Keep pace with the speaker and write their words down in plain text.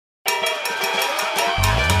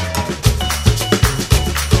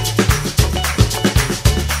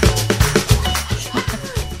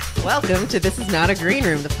Welcome to This Is Not a Green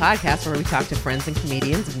Room, the podcast where we talk to friends and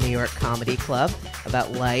comedians of New York Comedy Club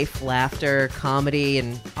about life, laughter, comedy,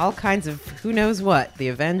 and all kinds of who knows what. The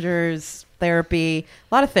Avengers, therapy,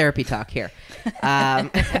 a lot of therapy talk here.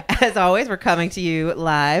 As always, we're coming to you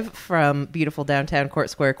live from beautiful downtown Court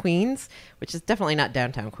Square, Queens, which is definitely not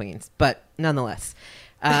downtown Queens, but nonetheless,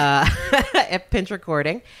 at Pinch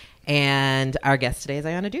Recording. And our guest today is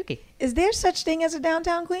Ayanna Dukey. Is there such thing as a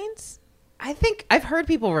downtown Queens? I think I've heard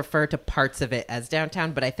people refer to parts of it as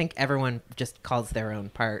downtown, but I think everyone just calls their own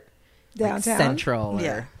part Downtown? like Central. Or,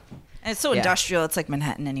 Yeah. And it's so industrial. It's like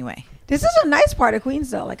Manhattan anyway. This is a nice part of Queens,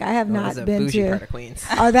 though. Like, I have Well, it's not a been bougie to. part of Queens.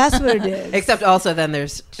 Oh, that's what it is. Except also then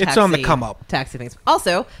there's taxi, It's on the come up. taxi things.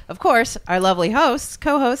 Also, of course, our lovely hosts,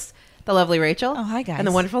 co-hosts, the lovely Rachel. Oh, hi, guys. And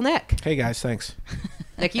the wonderful Nick. Hey guys, thanks.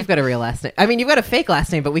 Nick, you've got a real last name. I mean, you've got a fake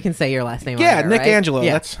last name, but we can say your last name. Yeah, on there, Nick right? Angelo.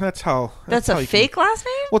 Yeah. That's how. That's how a you fake Can, last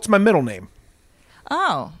name? well, it's my middle name.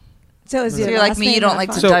 Oh. So is So your you're like last me, name you don't not like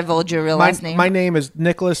to fun? So, divulge your real last name? My name is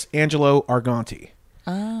Nicholas Angelo Arganti.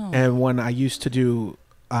 Oh. And when I used to do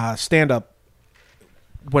stand up,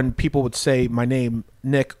 when people would say my name,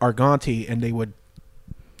 Nick Arganti, and they would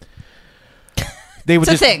It's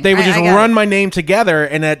a just thing. they would I just got run it. my name together,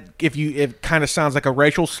 and that it kind of sounds like a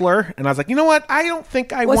racial slur, and I was like, you know what? I don't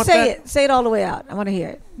think I Well, want say that. it. Say it all the way out. I want to hear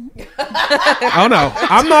it. Oh no,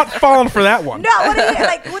 I'm not falling for that one. No, I want to hear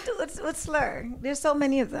like what slur? There's so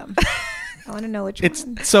many of them. I want to know which It's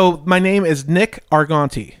one. so my name is Nick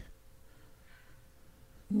Arganti.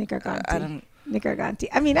 Nick Arganti. I don't- Nick Arganti.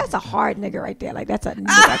 I mean, that's a hard nigga right there. Like, that's a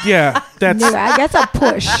nigga. Yeah, that's Nigga, that's a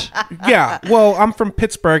push. yeah. Well, I'm from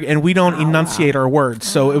Pittsburgh, and we don't enunciate our words,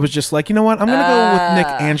 so it was just like, you know what? I'm gonna go with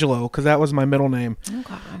Nick Angelo because that was my middle name.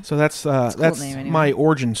 Okay. So that's cool that's name anyway. my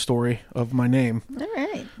origin story of my name. All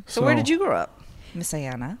right. So where did you grow up, Miss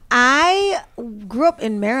Ayanna? I grew up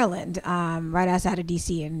in Maryland, right outside of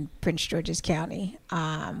D.C. in Prince George's County.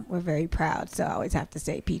 We're very proud, so I always have to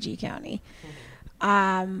say PG County.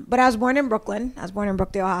 But I was born in Brooklyn. I was born in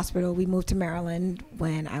Brookdale Hospital. We moved to Maryland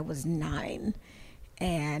when I was 9.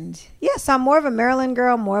 And yes, I'm more of a Maryland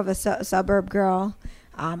girl, more of a suburb girl.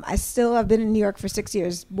 I've been in New York for 6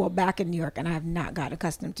 years, well, back in New York, and I have not got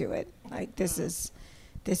accustomed to it. Like, this,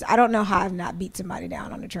 I don't know how I've not beat somebody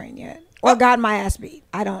down on a train yet. Or gotten my ass beat.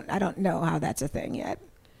 I don't know how that's a thing yet.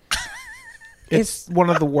 It's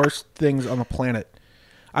one of the worst things on the planet.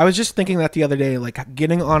 I was just thinking that the other day, like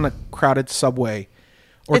getting on a crowded subway,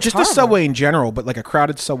 or It's just horrible. a subway in general, but like a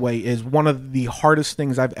crowded subway is one of the hardest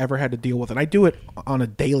things I've ever had to deal with, and I do it on a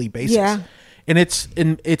daily basis. Yeah. And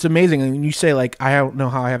it's amazing. And you say like, I don't know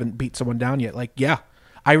how I haven't beat someone down yet. Like, yeah,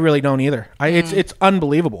 I really don't either. It's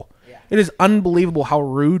unbelievable. Yeah. It is unbelievable how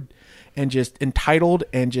rude and just entitled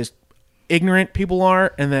and just ignorant people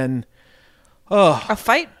are. And then, A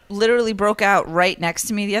fight literally broke out right next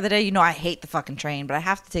to me the other day. You know, I hate the fucking train, but I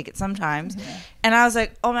have to take it sometimes. And I was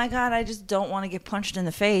like, oh my God, I just don't want to get punched in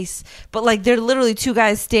the face. But like, there are literally two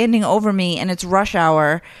guys standing over me and it's rush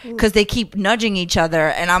hour because they keep nudging each other.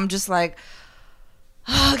 And I'm just like,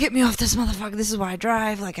 oh, get me off this motherfucker. This is why I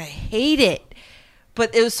drive. Like, I hate it.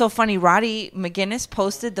 But it was so funny. Roddy McGinnis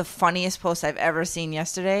posted the funniest post I've ever seen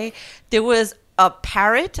yesterday. There was a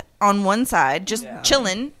parrot on one side just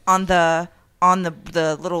chilling on the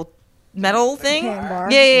little metal thing.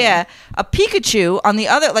 Handbar. Yeah. A Pikachu on the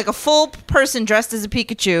other, like a full person dressed as a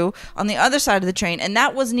Pikachu on the other side of the train. And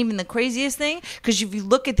that wasn't even the craziest thing, because if you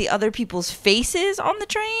look at the other people's faces on the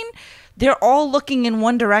train, they're all looking in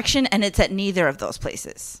one direction, and it's at neither of those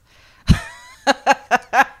places.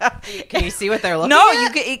 Can you see what they're looking No,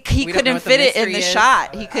 at? he We don't know couldn't what the fit it in mystery the is.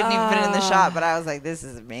 shot. He couldn't even fit it in the shot. But I was like, this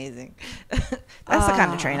is amazing. That's the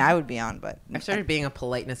kind of train I would be on. But I started being a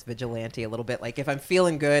politeness vigilante a little bit. Like, if I'm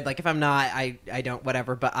feeling good, like if I'm not, I don't,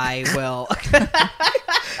 whatever, but I will.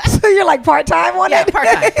 So you're like part-time on Yeah,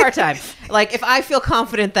 it? part-time. Like, if I feel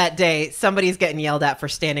confident that day, somebody's getting yelled at for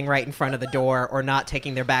standing right in front of the door or not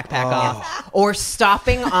taking their backpack off or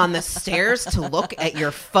stopping on the stairs to look at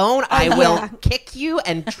your phone, I will kick you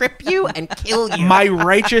and trip you and kill you. my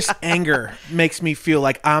righteous anger makes me feel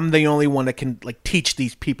like I'm the only one that can like teach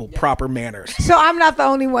these people proper manners. So I'm not the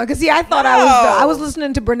only one, because see, I thought I was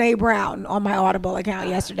listening to Brene Brown on my Audible account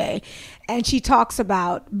yesterday, and she talks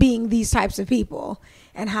about being these types of people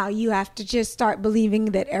and how you have to just start believing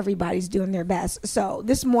that everybody's doing their best. So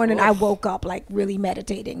this morning I woke up like really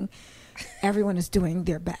meditating. Everyone is doing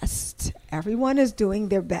their best, everyone is doing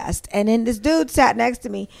their best. And then this dude sat next to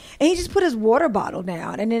me and he just put his water bottle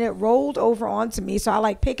down and then it rolled over onto me. So I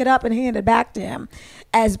like pick it up and hand it back to him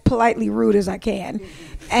as politely rude as I can.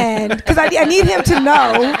 And because I need him to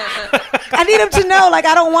know, like,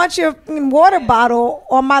 I don't want your water bottle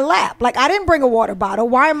on my lap. Like, I didn't bring a water bottle.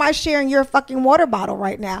 Why am I sharing your fucking water bottle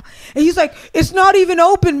right now? And he's like, it's not even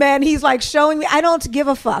open, man. He's like showing me. I don't give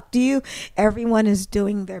a fuck. Do you? Everyone is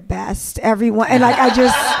doing their best. Everyone. And like, I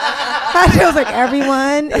was like,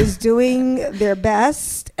 everyone is doing their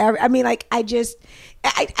best. I mean, like, I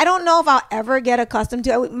don't know if I'll ever get accustomed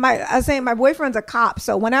to it. I was saying my boyfriend's a cop,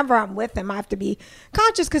 so whenever I'm with him, I have to be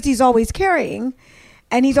conscious because he's always carrying.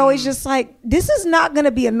 And he's always just like, this is not going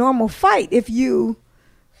to be a normal fight if you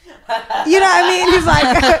know what I mean? He's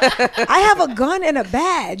like, I have a gun and a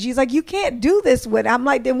badge. He's like, you can't do this with. I'm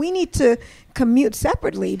like, then we need to commute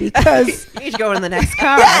separately because you need to go in the next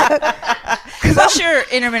car. Plus you're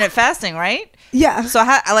intermittent fasting, right? Yeah. So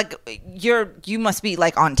how, like, you must be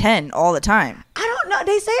like on 10 all the time. I don't know.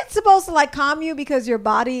 They say it's supposed to like calm you because your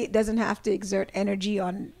body doesn't have to exert energy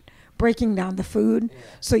on breaking down the food,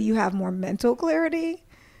 so you have more mental clarity.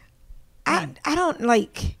 I don't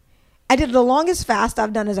like. I did the longest fast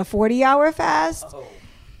I've done is a 40-hour fast,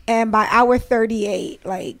 and by hour 38,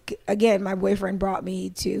 like, again, my boyfriend brought me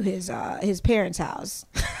to his parents' house,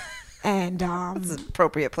 and that's an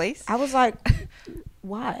appropriate place. I was like,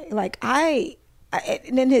 why? Like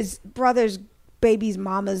and then his brother's baby's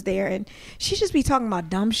mama's there, and she just be talking about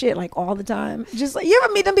dumb shit like all the time. Just like, you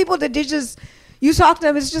ever meet them people that they just. You talk to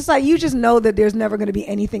them, it's just like, you just know that there's never going to be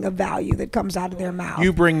anything of value that comes out of their mouth.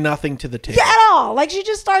 You bring nothing to the table. Yeah, at all. Like, she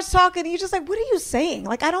just starts talking, and you're just like, what are you saying?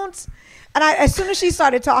 Like, I don't... And as soon as she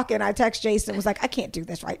started talking, I text Jason, was like, I can't do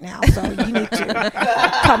this right now, so you need to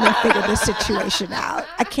come and figure this situation out.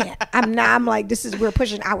 I can't. I'm like, we're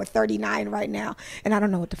pushing hour 39 right now, and I don't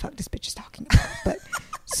know what the fuck this bitch is talking about, but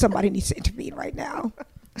somebody needs to intervene right now.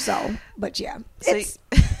 So, but yeah.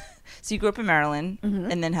 So you grew up in Maryland,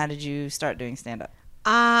 and then how did you start doing stand-up?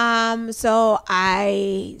 So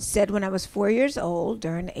I said when I was 4 years old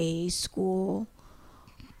during a school,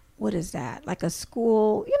 what is that? Like a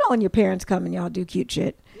school, you know, when your parents come and y'all do cute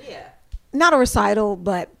shit. Yeah. Not a recital,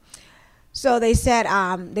 but so they said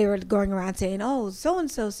they were going around saying, oh,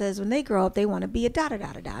 so-and-so says when they grow up, they want to be a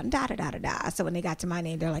da-da-da-da-da and da-da-da-da-da. So when they got to my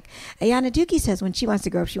name, they're like, Ayana Duki says when she wants to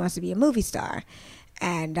grow up, she wants to be a movie star.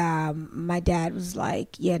 And my dad was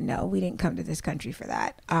like, yeah, no, we didn't come to this country for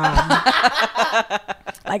that.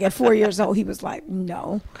 Like at 4 years old, he was like,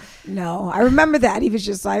 no. I remember that. He was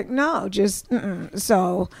just like, no, just, mm-mm.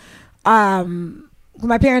 So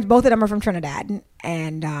my parents, both of them are from Trinidad.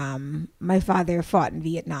 And my father fought in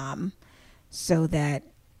Vietnam so that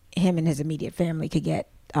him and his immediate family could get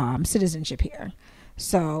citizenship here.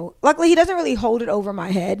 So luckily, he doesn't really hold it over my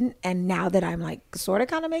head. And now that I'm like sort of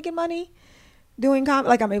kind of making money, doing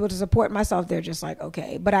like I'm able to support myself, they're just like,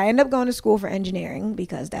 okay. But I end up going to school for engineering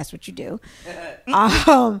because that's what you do.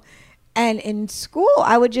 And in school,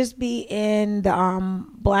 I would just be in the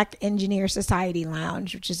Black Engineer Society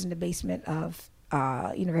Lounge, which is in the basement of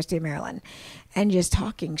University of Maryland, and just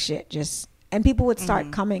talking shit. And people would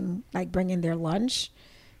start coming, like bringing their lunch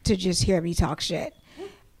to just hear me talk shit.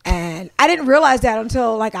 And I didn't realize that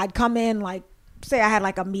until like I'd come in, like, say I had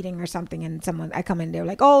like a meeting or something and I come in, they're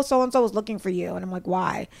like, oh, so-and-so is looking for you. And I'm like,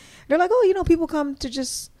 why? They're like, oh, you know, people come to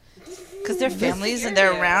just... Because their families and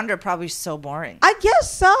they're around are probably so boring. I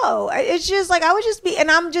guess so. It's just like, I would just be, and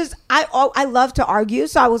I love to argue.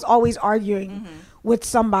 So I was always arguing with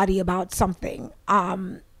somebody about something.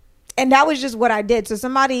 And that was just what I did. So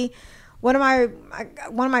one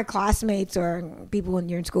of my classmates or people when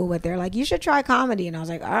you're in school with, they're like, you should try comedy. And I was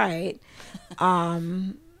like, all right.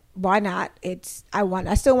 Why not?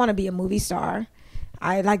 I still want to be a movie star.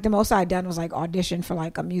 I like the most I'd done was like audition for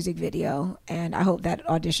like a music video, and I hope that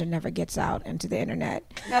audition never gets out into the internet.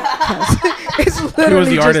 It's literally Who was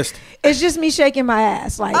the artist? It's just me shaking my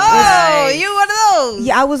ass. Like, oh, you one of those?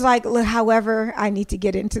 Yeah, I was like, look, however, I need to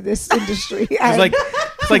get into this industry.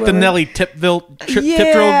 It's like the Nelly Tipville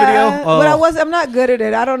video. But I'm not good at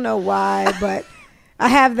it. I don't know why, but I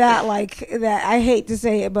have that I hate to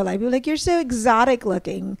say it, but like people are like, you're so exotic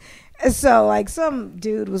looking. So like some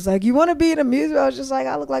dude was like, you want to be in a music? I was just like,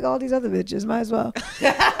 I look like all these other bitches, might as well.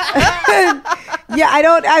 Yeah, I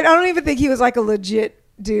don't even think he was like a legit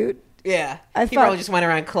dude. Yeah, he probably just went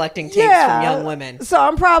around collecting tapes from young women. So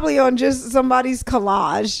I'm probably on just somebody's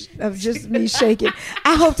collage of just me shaking.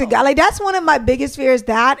 I hope to God, like that's one of my biggest fears.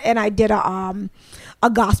 That, and I did a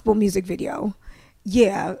gospel music video.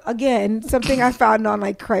 Yeah, again, something I found on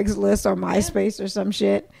like Craigslist or MySpace or some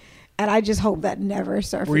shit. And I just hope that never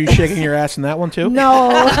surfaces. Were you shaking your ass in that one too? No.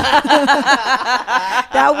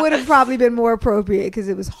 That would have probably been more appropriate because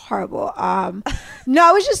it was horrible. No,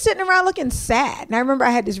 I was just sitting around looking sad. And I remember I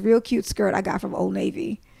had this real cute skirt I got from Old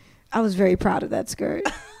Navy. I was very proud of that skirt.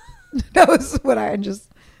 That was what I just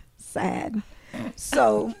sad.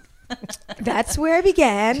 So that's where I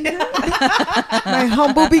began. My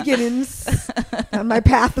humble beginnings on my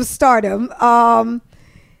path of stardom.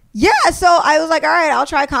 Yeah, so I was like, all right, I'll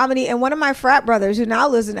try comedy. And one of my frat brothers, who now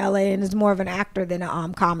lives in LA and is more of an actor than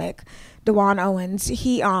a comic, Dewan Owens,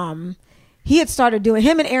 he had started doing,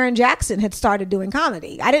 him and Aaron Jackson had started doing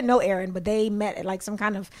comedy. I didn't know Aaron, but they met at like some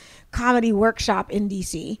kind of comedy workshop in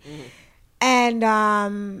DC.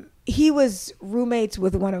 And he was roommates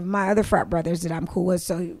with one of my other frat brothers that I'm cool with.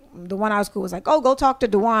 So the one I was cool with was like, oh, go talk to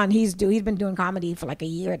Dewan. He's been doing comedy for like a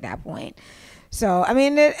year at that point. So, I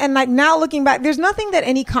mean, and like now looking back, there's nothing that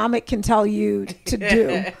any comic can tell you to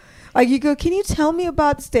do. Like you go, can you tell me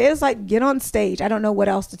about stage? It's like, get on stage. I don't know what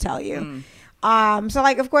else to tell you. So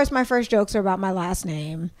like, of course, my first jokes are about my last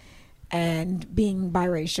name and being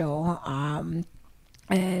biracial.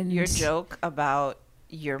 And your joke about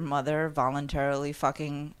your mother voluntarily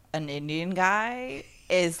fucking an Indian guy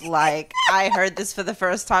is like, I heard this for the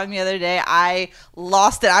first time the other day. I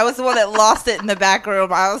lost it. I was the one that lost it in the back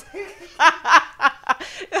room. I was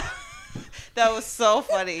that was so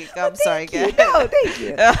funny. I'm sorry, guys. No, thank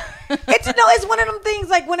you. It's one of them things.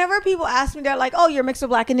 Like whenever people ask me, they're like, "Oh, you're mixed with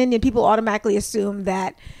black and Indian." People automatically assume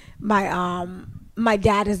that my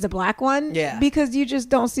dad is the black one. Yeah. Because you just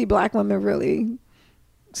don't see black women really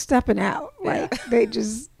stepping out. Like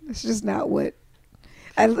it's just not what.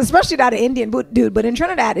 Especially not an Indian dude, but in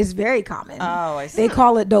Trinidad it's very common. Oh, I see. They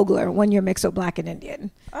call it Dogler when you're mixed with black and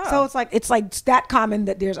Indian. Oh. So it's like that common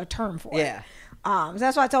that there's a term for it. Yeah. So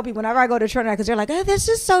that's why I tell people whenever I go to Trinidad, because they're like, oh, this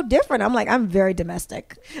is so different. I'm like, I'm very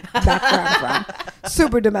domestic back where I'm from.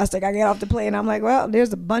 Super domestic. I get off the plane, I'm like, well,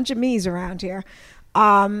 there's a bunch of me's around here.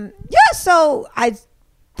 So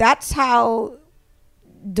that's how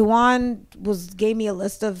Dewan gave me a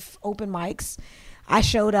list of open mics. I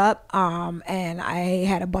showed up and I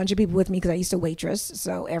had a bunch of people with me because I used to waitress.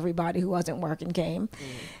 So everybody who wasn't working came.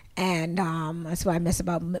 And that's what I miss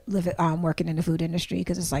about working in the food industry,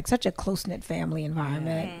 because it's like such a close-knit family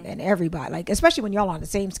environment. And everybody, like, especially when y'all on the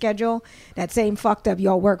same schedule, that same fucked up,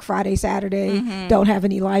 y'all work Friday, Saturday, don't have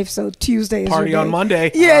any life. So Tuesday is Party your on day.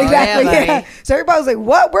 Monday. Yeah, exactly. yeah, Yeah. So everybody was like,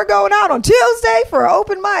 what? We're going out on Tuesday for an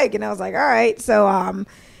open mic. And I was like, all right. So, and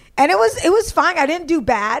it was fine. I didn't do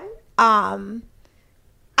bad.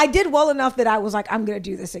 I did well enough that I was like, I'm going to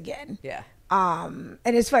do this again. Yeah. And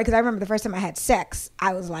it's funny because I remember the first time I had sex,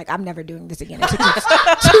 I was like, I'm never doing this again. It took me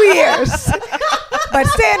 2 years. But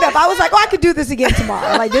stand up, I was like, oh, I could do this again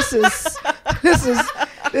tomorrow. Like this is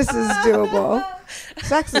doable.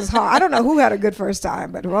 Sex is hard. I don't know who had a good first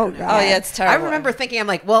time, but oh god. Oh yeah, it's terrible. I remember thinking, I'm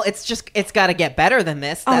like, well, it's got to get better than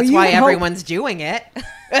this. That's you why would hope. everyone's doing it.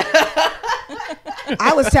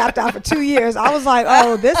 I was tapped out for 2 years. I was like,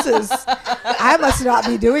 oh, I must not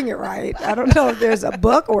be doing it right. I don't know if there's a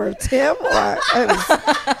book or a Tim or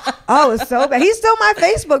it's so bad. He's still my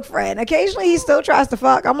Facebook friend. Occasionally he still tries to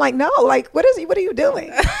fuck. I'm like, no, like, what are you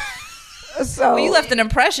doing? So well, you left an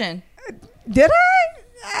impression. Did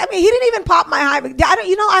I mean, he didn't even pop my hymen.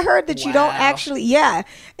 I heard that you don't actually. Yeah,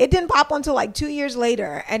 it didn't pop until like 2 years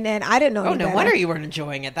later, and then I didn't know. Oh, no wonder you weren't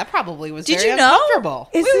enjoying it. That probably was Did very you know? uncomfortable.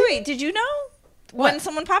 Wait, did you know What? when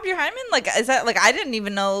someone popped your hymen? Like, is that like I didn't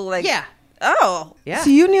even know? Like, Yeah. Oh, Yeah.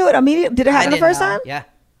 So you knew it immediately? Did it happen the didn't first know. time? Yeah.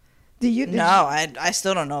 Did no, I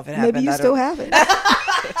still don't know if it happened. Maybe you still have it.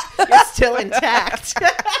 You're still intact.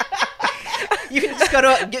 You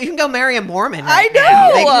can go marry a Mormon. I right now.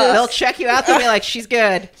 know. They'll check you out. They'll be like, she's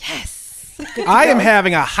good. Yes. I am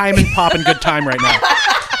having a hymen popping good time right now.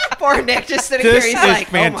 Poor Nick just sitting This here. He's is like,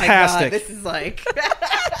 fantastic. oh my God, this is like.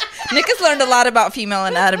 Nick has learned a lot about female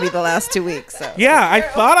anatomy the last 2 weeks. So. Yeah, I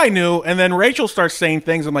thought I knew, and then Rachel starts saying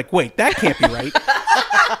things. I'm like, wait, that can't be right.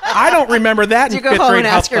 I don't remember that Did in you go fifth home grade and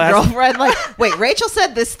health ask your class. girlfriend, like, wait, Rachel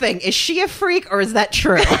said this thing. Is she a freak or is that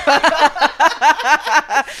true?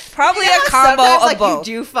 Probably a combo Sometimes, of like, both.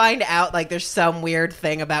 you do find out, like, there's some weird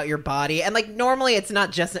thing about your body. And, like, normally it's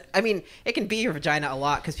not just, I mean, it can be your vagina a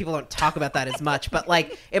lot because people don't talk about that as much. But,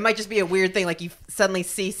 like, it might just be a weird thing. Like, you suddenly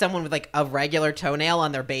see someone with, like, a regular toenail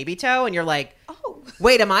on their baby toe and you're like, oh,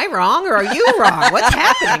 wait, am I wrong or are you wrong? What's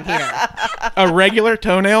happening here? A regular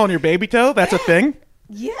toenail on your baby toe? That's a thing?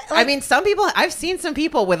 Yeah. I mean, I've seen some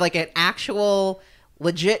people with, like, an actual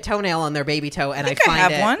legit toenail on their baby toe, and I think I find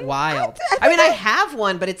have it one. wild. I mean, I have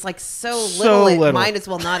one, but it's like so little, it little. might as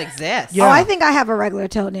well not exist. Yeah. Oh, I think I have a regular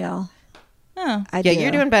toenail. Oh. I Yeah, do.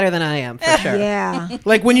 you're doing better than I am, for sure. Yeah.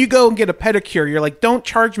 Like when you go and get a pedicure, you're like, don't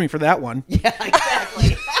charge me for that one. Yeah,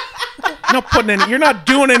 exactly. Not putting any. You're not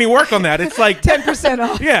doing any work on that. It's like 10%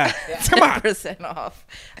 off. Yeah. Come on. 10% off.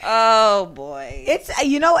 Oh boy. It's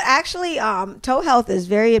actually toe health is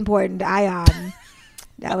very important.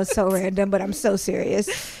 That was so random, but I'm so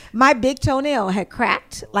serious. My big toenail had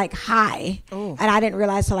cracked like high, and I didn't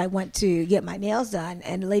realize till I went to get my nails done,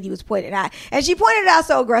 and the lady was pointing it out, and she pointed it out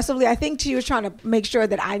so aggressively. I think she was trying to make sure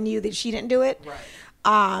that I knew that she didn't do it.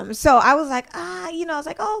 Right. So I was like, I was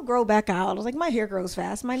like, oh, grow back out. I was like, my hair grows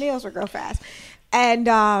fast. My nails will grow fast. And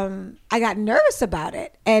I got nervous about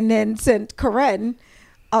it. And then sent Corinne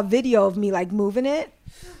a video of me like moving it.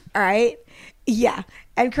 All right. Yeah.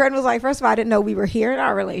 And Corinne was like, first of all, I didn't know we were here in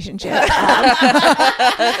our relationship.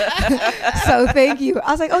 So thank you.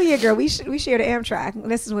 I was like, oh yeah, girl, we share the Amtrak.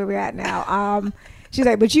 This is where we're at now. She's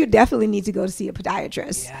like, but you definitely need to go to see a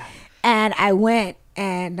podiatrist. Yeah. And I went.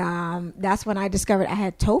 And that's when I discovered I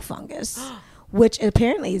had toe fungus, which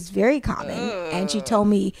apparently is very common. And she told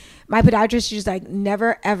me, my podiatrist, she's like,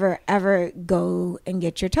 never, ever, ever go and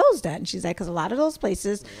get your toes done. She's like, because a lot of those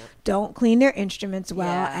places don't clean their instruments well.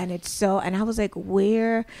 Yeah. And it's so, and I was like,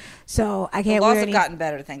 where? So I can't wear The laws any. have gotten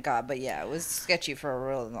better, thank God. But yeah, it was sketchy for a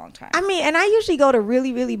really long time. I mean, and I usually go to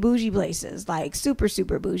really, really bougie places, like super,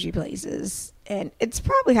 super bougie places. And it's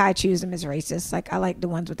probably how I choose them as racist. Like I like the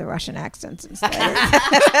ones with the Russian accents instead of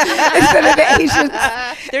the Asians.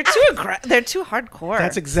 They're too hardcore.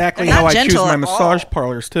 That's exactly They're how not I choose gentle my at massage all.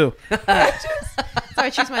 parlors too. That's how I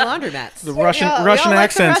choose my laundromats. The Russian Y'all Russian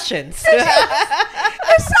like the accents. Russians.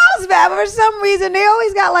 It sounds bad, but for some reason they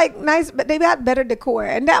always got like nice, but they got better decor,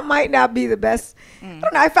 and that might not be the best. I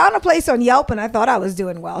don't know. I found a place on Yelp, and I thought I was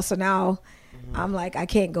doing well, so now I'm like, I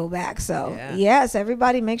can't go back. So yes,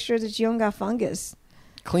 everybody, make sure that you don't got fungus.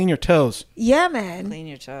 Clean your toes. Yeah, man. Clean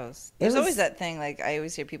your toes. There's always that thing. Like I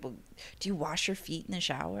always hear people, do you wash your feet in the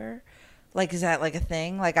shower? Like, is that like a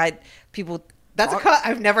thing? Like people.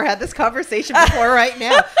 I've never had this conversation before right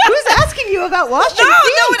now. Who's asking you about washing feet?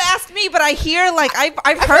 No one asked me, but I hear like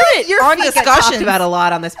I've heard it Your on feet get discussions. talked about a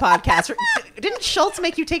lot on this podcast. Didn't Schultz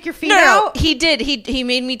make you take your feet No, out? he did. He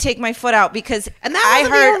made me take my foot out because And that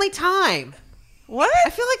wasn't the only time. What? I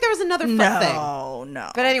feel like there was another foot thing. No.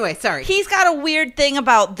 But anyway, sorry. He's got a weird thing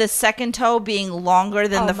about the second toe being longer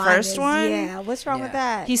than the mine first is. one. Yeah, what's wrong with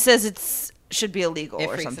that? He says should be illegal It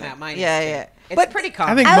or freaks something. him out. Mine Yeah. It's pretty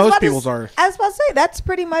common. I think I was most about to people's are. I was about to say that's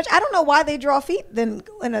pretty much. I don't know why they draw feet then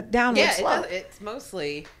in a downward slope. it's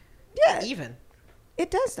mostly Yeah, even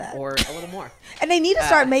it does that. or a little more. And they need to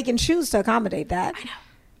start making shoes to accommodate that. I know.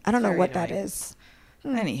 I don't know Very what that annoying. is.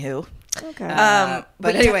 Anyway. Okay.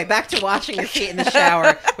 But anyway, back to washing your feet in the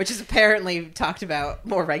shower, which is apparently talked about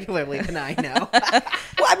more regularly than I know.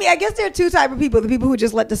 Well, I mean, I guess there are two type of people: the people who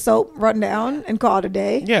just let the soap run down and call it a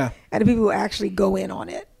day, Yeah. and the people who actually go in on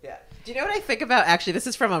it. Yeah. Do you know what I think about? Actually, this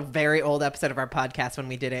is from a very old episode of our podcast when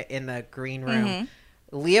we did it in the green room.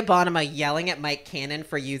 Leah Bonema yelling at Mike Cannon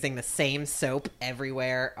for using the same soap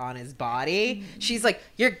everywhere on his body. She's like,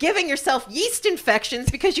 you're giving yourself yeast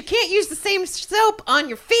infections because you can't use the same soap on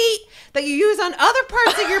your feet that you use on other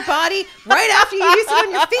parts of your body right after you use it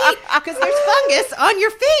on your feet because there's fungus on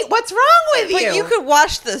your feet. What's wrong with you? But you could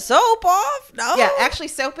wash the soap off. No. Yeah, actually,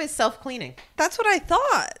 soap is self-cleaning. That's what I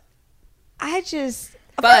thought.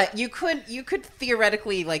 But you could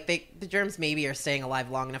theoretically, like, the germs maybe are staying alive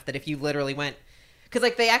long enough that if you literally went, because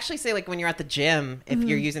like they actually say, like when you're at the gym, if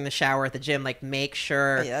you're using the shower at the gym, like make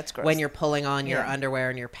sure that's gross. when you're pulling on your underwear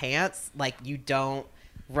and your pants, like you don't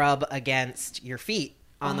rub against your feet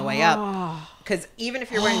on the way up, because even if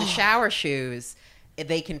you're wearing the shower shoes,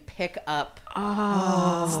 they can pick up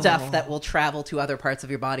stuff that will travel to other parts of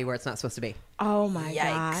your body where it's not supposed to be. Oh my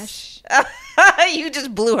gosh! You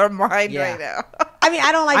just blew her mind Yeah. right now. I mean,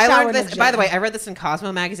 I don't like I showering. learned in this. the By gym. the way, I read this in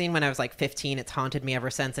Cosmo magazine when I was like 15. It's haunted me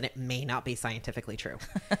ever since, and it may not be scientifically true.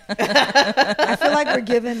 I feel like we're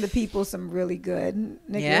giving the people some really good.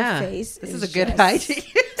 Nigga, your face this is a good just- idea.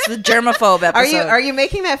 It's the germaphobe episode. Are you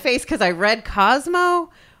making that face because I read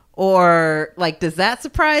Cosmo, or like does that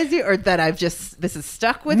surprise you, or that this is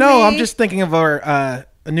stuck with me? No, I'm just thinking of our a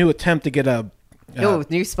new attempt to get a.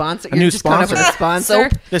 new sponsor. a new You're just coming up with a sponsor.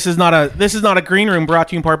 sponsor. This is not a green room brought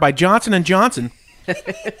to you in part by Johnson & Johnson.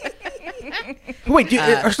 Wait,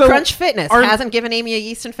 so Crunch Fitness are- hasn't given Amy a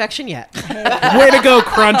yeast infection yet. way to go,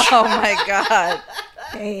 Crunch! Oh my god.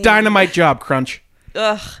 Hey, Dynamite job, Crunch.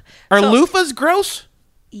 Ugh. Are loofahs gross?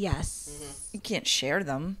 yes. You can't share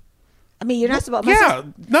them. I mean, you're not supposed. Yeah,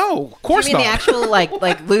 no, of course You mean not. the actual like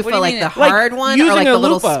loofah, you like mean? the hard one, or using like a the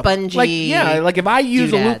little loofah. spongy? Like if I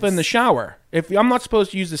use a loofah in doodads. the shower, if I'm not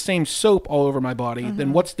supposed to use the same soap all over my body,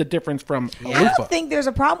 then what's the difference from a I loofah? don't think there's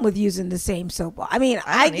a problem with using the same soap. I mean,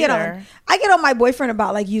 I don't get either. on my boyfriend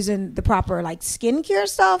about like using the proper like skincare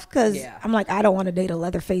stuff because Yeah. I'm like, I don't want to date a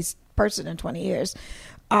leather-faced person in 20 years.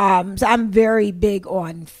 So I'm very big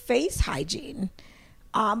on face hygiene.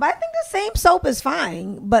 But I think the same soap is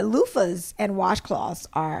fine. But loofahs and washcloths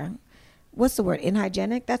are, what's the word?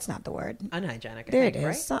 Inhygienic? That's not the word. Unhygienic. I There think, it is.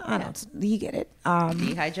 Right? So, I don't. You get it.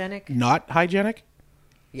 Dehygienic. Not hygienic?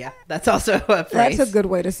 Yeah, that's also a phrase. That's a good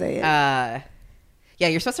way to say it. Yeah,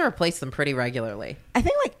 you're supposed to replace them pretty regularly, I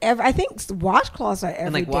think I think washcloths are every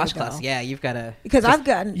and like day, washcloths. though. Yeah, you've got to Because I've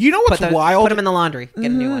gotten. You know what's wild? Put them in the laundry. Get a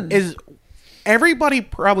new Mm-hmm. one. Is everybody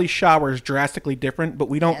probably showers drastically different, but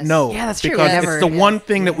we don't Yes. know. Yeah, that's true. Because Never- it's the one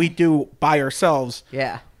thing that we do by ourselves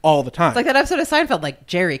Yeah. all the time. It's like that episode of Seinfeld. Like,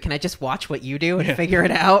 Jerry, can I just watch what you do and figure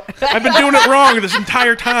it out? I've been doing it wrong this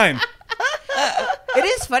entire time. It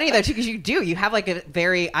is funny though too, because you have like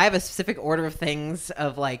I have a specific order of things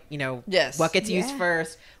of like, Yes. what gets used Yeah.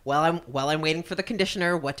 first. While I'm waiting for the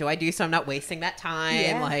conditioner, what do I do so I'm not wasting that time?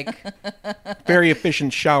 Yeah. Like, Very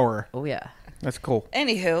efficient shower. oh yeah. That's cool.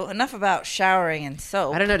 Anywho, enough about showering and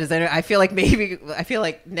soap. I don't know. I feel like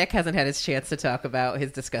Nick hasn't had his chance to talk about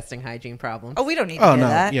his disgusting hygiene problems. Oh, we don't need to Oh, hear no,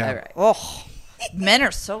 that. yeah. All right. Oh, men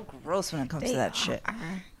are so gross when it comes to that shit.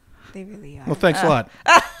 They really are. Well, thanks a lot.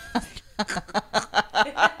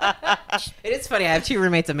 It is funny. I have two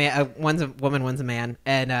roommates. One's a woman, one's a man,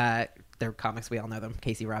 and they're comics. We all know them.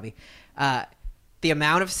 Casey, Robbie. The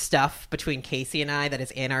amount of stuff between Casey and I that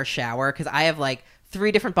is in our shower, because I have like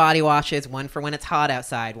 3 different body washes, one for when it's hot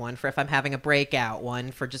outside, one for if I'm having a breakout,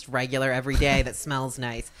 one for just regular every day that smells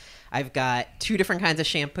nice. I've got 2 different kinds of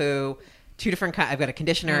shampoo, I've got a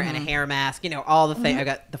conditioner and a hair mask, all the things. I've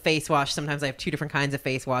got the face wash. Sometimes I have 2 different kinds of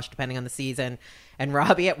face wash depending on the season. And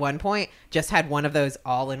Robbie at one point just had one of those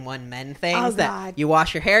all-in-one men things Oh, that God. you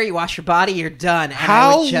wash your hair, you wash your body, you're done. And I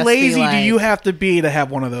How would just be lazy do like- you have to be to have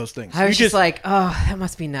one of those things? I was You just like, oh, that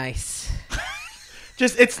must be nice.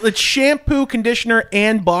 it's shampoo, conditioner,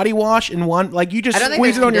 and body wash in one. Like you just I don't think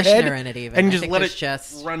squeeze there's it on your head conditioner in it even. and I just think let there's it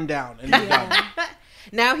just- run down. And you're done.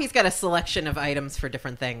 Now he's got a selection of items for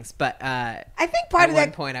different things, but I think part at of one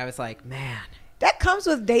that point I was like, man. that comes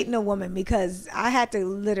with dating a woman because I had to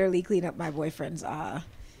literally clean up my boyfriend's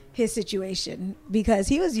his situation because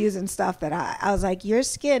he was using stuff that I was like, your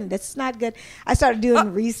skin, that's not good. I started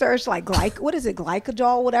doing research like what is it,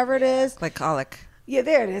 glycol, whatever it is. Glycolic. Yeah,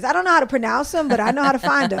 there it is. I don't know how to pronounce them, but I know how to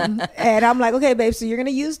find them. And I'm like, okay, babe, so you're going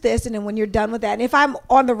to use this. And then when you're done with that, and if I'm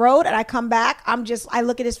on the road and I come back, I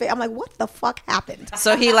look at his face. I'm like, what the fuck happened?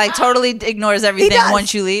 So he like totally ignores He everything does.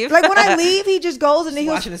 once you leave. Like when I leave, he just goes and then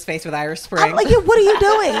he'll Washing his face with Irish Spring. I'm like, yeah, what are you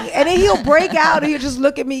doing? And then he'll break out and he'll just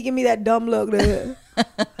look at me, give me that dumb look. It's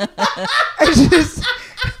just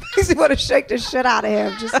makes me want to shake the shit out of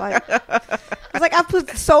him. Just like I was like, I put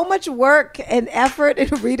so much work and effort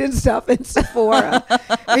into reading stuff in Sephora.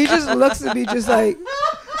 And he just looks at me just like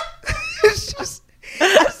it's just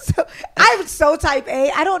I'm so type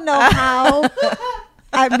A. I don't know how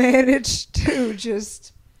I managed to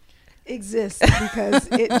just exist because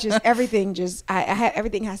it just everything just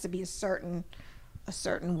everything has to be a certain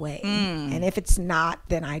way. And if it's not,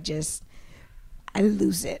 then I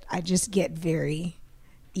lose it. I just get very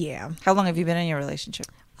How long have you been in your relationship?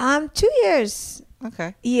 2 years.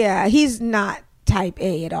 Okay. Yeah, he's not type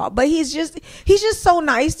A at all, but he's just so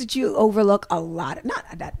nice that you overlook a lot. Not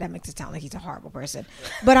that makes it sound like he's a horrible person,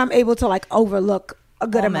 but I'm able to like overlook a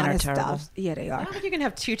good All men amount are of terrible. stuff. Yeah, they I are. don't think you can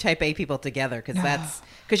have 2 type A people together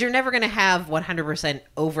because you're never going to have 100%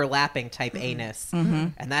 overlapping type A-ness.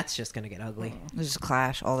 And that's just going to get ugly. They just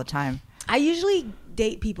clash all the time. I usually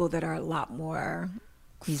date people that are a lot more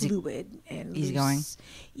fluid and easygoing. loose.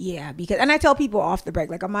 Yeah, because and I tell people off the break,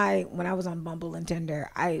 like when I was on Bumble and Tinder,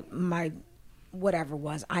 my whatever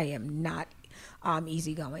was, I am not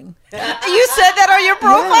easygoing. You said that on your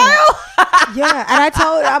profile? Yeah, and I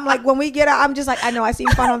told I'm like when we get out, I'm just like I know I seem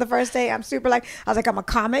fun on the first date. I'm super like I was like I'm a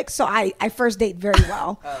comic, so I first date very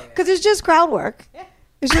well because it's just crowd work.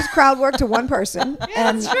 It's just crowd work to one person,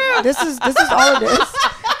 and this is all it is.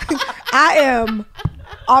 I am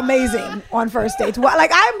amazing on first dates. Well,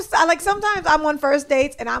 like sometimes I'm on first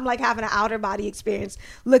dates and I'm like having an outer body experience,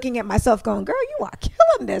 looking at myself, going, "Girl, you are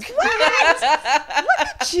killing this. What? Look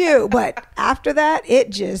at you!" But after that, it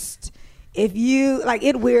just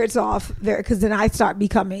it weirds off there because then I start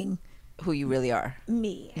becoming Who you really are.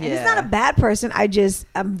 me, and it's not a bad person.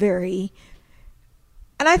 I'm very.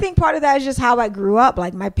 And I think part of that is just how I grew up.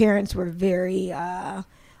 Like my parents were very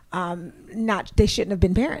they shouldn't have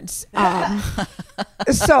been parents.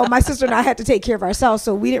 So my sister and I had to take care of ourselves,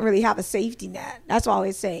 so we didn't really have a safety net. That's what I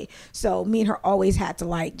always say. So me and her always had to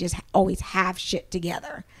like just always have shit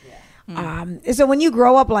together. And so when you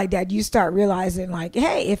grow up like that, you start realizing like,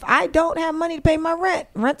 hey, if I don't have money to pay my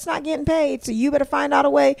rent's not getting paid, so you better find out a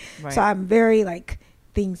way. Right. So I'm very like,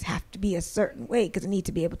 things have to be a certain way because I need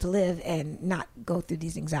to be able to live and not go through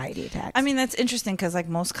these anxiety attacks. I mean, that's interesting because like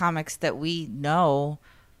most comics that we know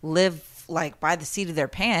live like by the seat of their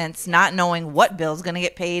pants, not knowing what bill's going to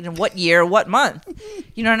get paid in what year, what month.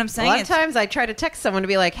 You know what I'm saying? A lot of times I try to text someone to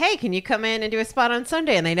be like, hey, can you come in and do a spot on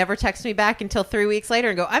Sunday? And they never text me back until 3 weeks later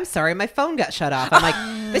and go, I'm sorry, my phone got shut off. I'm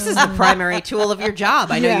like, this is the primary tool of your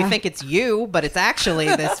job. I know you think it's you, but it's actually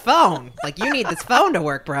this phone. Like, you need this phone to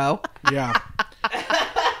work, bro. Yeah.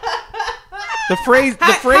 The phrase.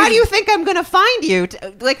 How do you think I'm going to find you?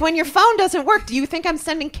 Like, when your phone doesn't work, do you think I'm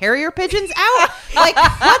sending carrier pigeons out? Like,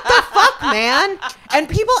 what the fuck, man? And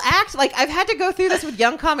people act like I've had to go through this with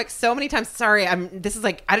young comics so many times. Sorry, this is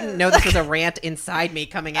like, I didn't know this was a rant inside me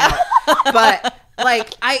coming out. But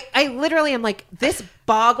like, I literally am like, this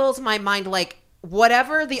boggles my mind. Like,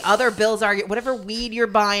 whatever the other bills are, whatever weed you're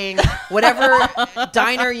buying, whatever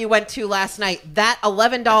diner you went to last night, that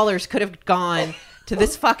 $11 could have gone to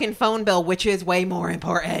this fucking phone bill, which is way more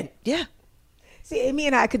important. Yeah. See, Amy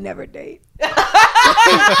and I could never date. That's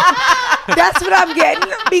what I'm getting,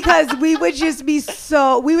 because we would just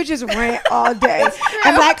rant all day.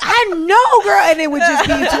 And like, I know, girl, and it would just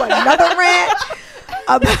be to another rant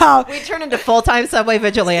about. We turn into full-time Subway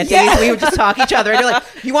vigilantes. Yeah. We would just talk each other and be like,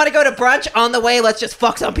 you want to go to brunch? On the way, let's just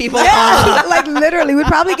fuck some people. Yeah, like literally, we'd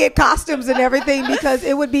probably get costumes and everything because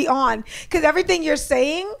it would be on. Because everything you're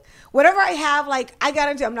saying, whatever I have, like I got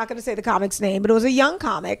into, I'm not going to say the comic's name, but it was a young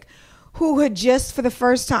comic who had just for the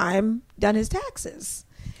first time done his taxes.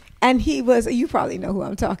 And he was, you probably know who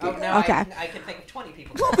I'm talking about. Oh, no, okay. I can think of 20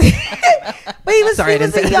 people. But he was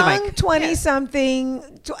a young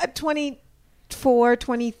 20-something, 24,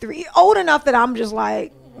 23, old enough that I'm just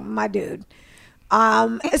like, my dude.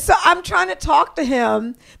 So I'm trying to talk to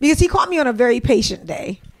him because he caught me on a very patient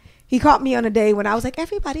day. He caught me on a day when I was like,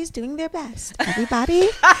 everybody's doing their best. Everybody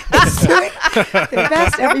is doing their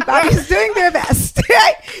best. Everybody's doing their best.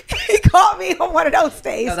 He caught me on one of those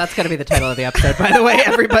days. No, that's going to be the title of the episode, by the way.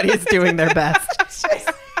 Everybody is doing their best.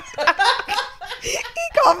 He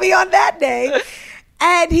caught me on that day.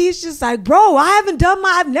 And he's just like, bro, I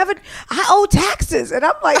owe taxes. And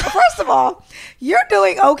I'm like, first of all, you're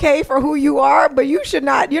doing okay for who you are, but you're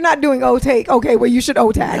not doing okay where you should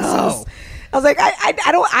owe taxes. No. I was like,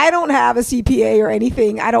 I don't have a CPA or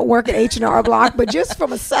anything. I don't work at H&R Block, but just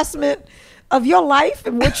from assessment of your life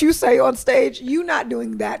and what you say on stage, you're not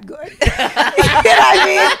doing that good. You know what I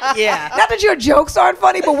mean? Yeah. Not that your jokes aren't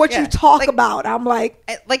funny, but what you talk about, I'm like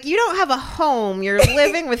you don't have a home. You're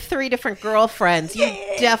living with 3 different girlfriends. You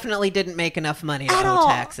definitely didn't make enough money to owe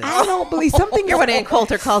taxes. I don't believe something. You're what Ann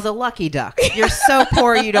Coulter calls a lucky duck. You're so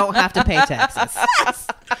poor you don't have to pay taxes. Yes.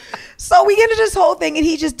 So we get into this whole thing, and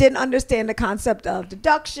he just didn't understand the concept of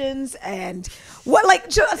deductions and what,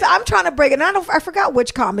 like, so I'm trying to break it. And I forgot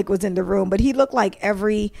which comic was in the room, but he looked like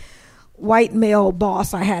every white male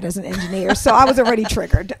boss I had as an engineer. So I was already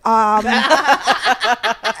triggered. And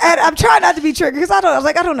I'm trying not to be triggered because I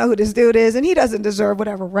don't know who this dude is, and he doesn't deserve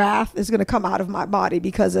whatever wrath is going to come out of my body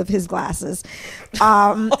because of his glasses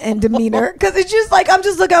and demeanor. Because it's just like, I'm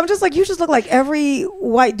just like, you just look like every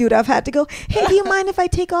white dude I've had to go, hey, do you mind if I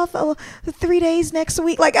take off 3 days next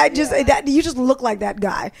week? Like, you just look like that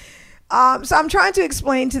guy. So I'm trying to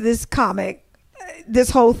explain to this comic this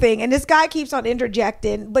whole thing, and this guy keeps on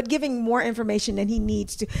interjecting but giving more information than he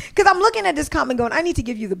needs to, because I'm looking at this comic going, I need to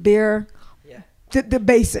give you the bare the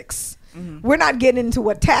basics. We're not getting into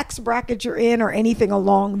what tax bracket you're in or anything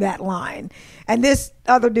along that line. And this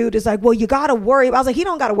other dude is like, well, you gotta worry. I was like, he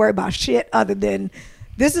don't gotta worry about shit other than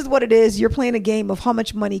this is what it is. You're playing a game of how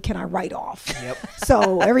much money can I write off. Yep.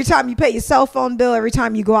 So every time you pay your cell phone bill, every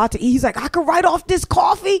time you go out to eat, he's like, I can write off this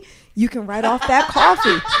coffee. You can write off that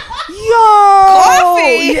coffee.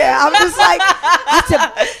 Coffee. Yeah, I'm just like, I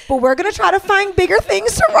said, but we're going to try to find bigger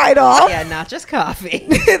things to write off. Yeah, not just coffee.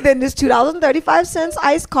 Then this $2.35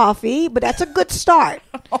 iced coffee, but that's a good start.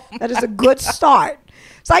 That is a good start.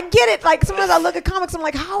 So I get it. Like, sometimes I look at comics, I'm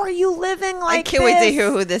like, how are you living like I can't wait to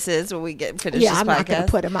hear who this is when we get finished this podcast. I'm not going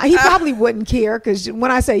to put him out. He probably wouldn't care, because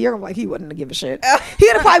when I say you're, I'm like, he wouldn't give a shit. He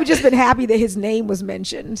would have probably just been happy that his name was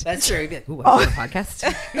mentioned. That's true. He'd be like, ooh, what's the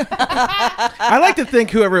podcast? I like to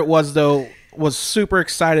think whoever it was, though, was super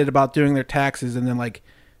excited about doing their taxes, and then like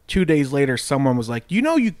 2 days later, someone was like,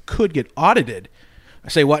 you could get audited. I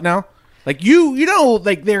say, what now? Like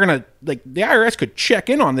like they're gonna like the IRS could check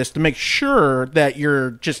in on this to make sure that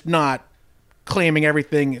you're just not claiming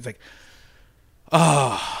everything. It's like,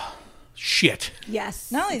 oh shit.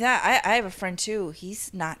 Yes. Not only that, I have a friend too.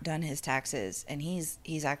 He's not done his taxes, and he's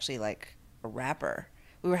actually like a rapper.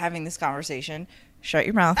 We were having this conversation. Shut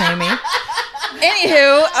your mouth, Amy.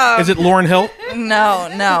 Anywho, Is it Lauryn Hill?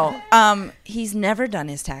 no. He's never done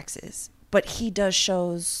his taxes, but he does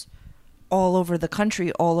shows all over the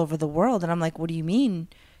country, all over the world. And I'm like, what do you mean?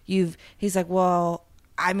 He's like, well,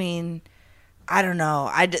 I mean, I don't know.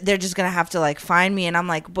 They're just going to have to like find me. And I'm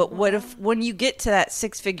like, but what if when you get to that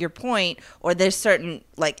 6-figure point or there's certain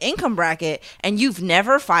like income bracket and you've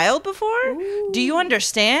never filed before? Ooh. Do you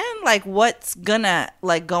understand like what's gonna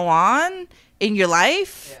like go on in your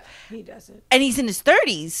life? Yeah, he doesn't. And he's in his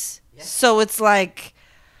 30s. Yeah. So it's like,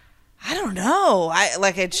 I don't know.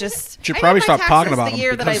 It's just. Should probably stop talking about the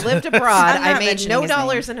year that I lived abroad. I made no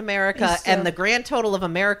dollars in America, So, and the grand total of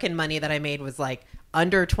American money that I made was like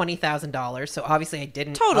under $20,000. So obviously, I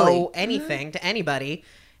didn't owe anything to anybody,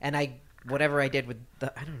 and whatever I did with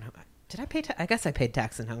I don't know. Did I pay? I guess I paid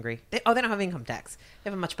tax in Hungary. They don't have income tax. They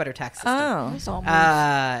have a much better tax system. Oh,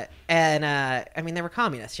 and I mean, they were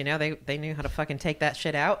communists. You know, they knew how to fucking take that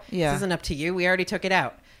shit out. Yeah. This isn't up to you. We already took it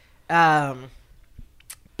out.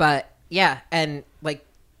 But yeah, and like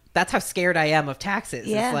that's how scared I am of taxes.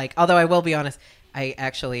 Yeah. It's like, although I will be honest, I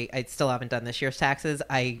still haven't done this year's taxes.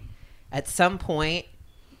 I at some point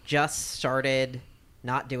just started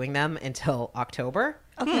not doing them until October.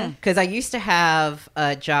 Okay. Because I used to have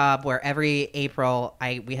a job where every April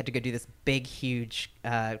we had to go do this big, huge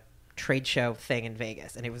trade show thing in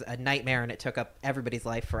Vegas, and it was a nightmare, and it took up everybody's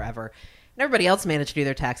life forever. And everybody else managed to do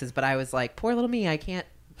their taxes, but I was like, poor little me, I can't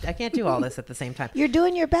do all this at the same time. You're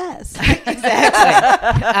doing your best.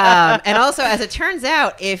 Exactly. And also, as it turns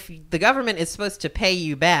out, if the government is supposed to pay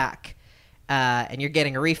you back, and you're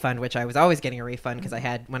getting a refund, which I was always getting a refund because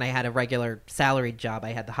when I had a regular salaried job,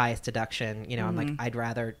 I had the highest deduction. You know, I'm like, I'd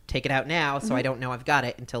rather take it out now so I don't know I've got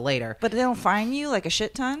it until later. but they don't fine you like a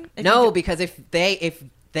shit ton? No, because if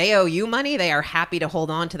they owe you money, they are happy to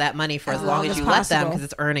hold on to that money for as long as you let them because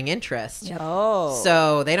it's earning interest. Yep. Oh.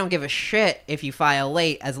 So they don't give a shit if you file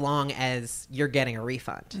late as long as you're getting a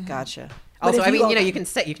refund. Gotcha. Also, if I you mean, owe you them-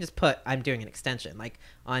 can just put, I'm doing an extension. Like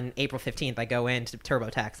on April 15th, I go into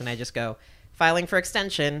TurboTax and I just go, filing for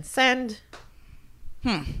extension, send.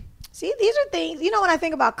 See, these are things, when I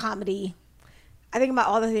think about comedy, I think about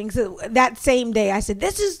all the things that same day I said,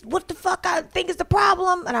 this is what the fuck I think is the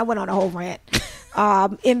problem. And I went on a whole rant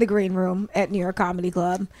in the green room at New York Comedy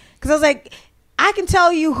Club. Because I was like, I can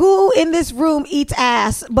tell you who in this room eats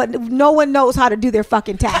ass, but no one knows how to do their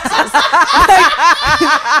fucking taxes.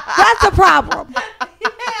 That's a problem.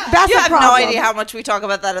 That's You a have problem. no idea how much we talk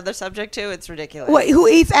about that other subject too. It's ridiculous. What, who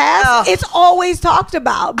eats ass? Oh. It's always talked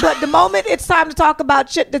about. But the moment it's time to talk about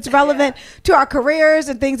shit that's relevant to our careers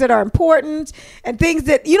and things that are important and things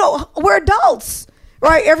that, we're adults,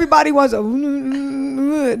 right? Everybody wants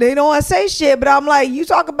they don't want to say shit. But I'm like, you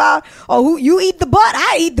talk about, who you eat the butt.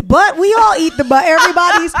 I eat the butt. We all eat the butt.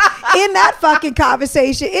 Everybody's in that fucking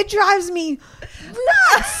conversation. It drives me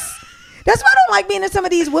nuts. That's why I don't like being in some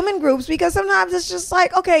of these women groups, because sometimes it's just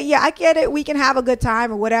like, okay, yeah, I get it. We can have a good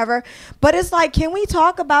time or whatever. But it's like, can we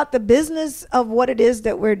talk about the business of what it is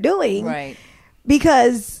that we're doing? Right.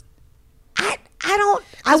 Because I don't.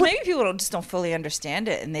 Maybe people just don't fully understand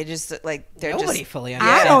it, and they just like they're Nobody just fully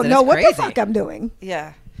understands I don't it. know It's what crazy. the fuck I'm doing.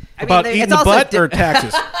 yeah. I About mean, eating it's the also butt or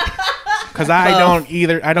taxes? Because I don't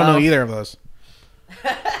either. I don't know either of those.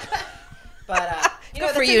 But Good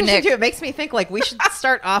that's for you, interesting, Nick. too. It makes me think like we should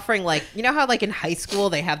start offering like, how like in high school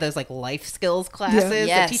they have those like life skills classes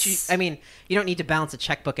Yeah. that teach you. I mean, you don't need to balance a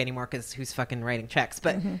checkbook anymore because who's fucking writing checks?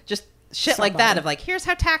 But just shit like that of like, here's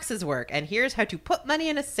how taxes work and here's how to put money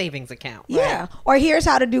in a savings account. Yeah. Or here's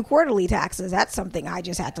how to do quarterly taxes. That's something I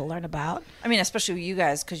just had to learn about. I mean, especially with you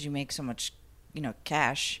guys, because you make so much,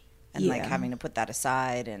 cash, and like Yeah. having to put that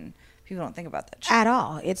aside, and people don't think about that shit. At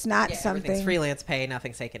all. It's not Yeah, something. everything's freelance pay,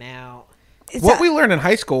 nothing's taken out. It's What a- we learn in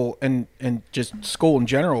high school and just school in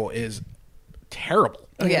general is terrible.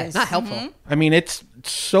 Oh yeah, Yes. it's not helpful. I mean, it's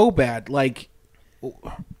so bad. Like,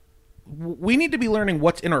 we need to be learning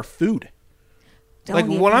what's in our food. Don't Like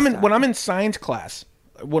get when me I'm in started. science class.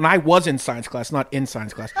 When I was in science class, not in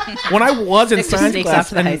science class. When I was in Nick just science sneaks class, off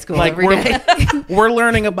to the high school like every we're, day. we're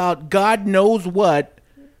learning about God knows what.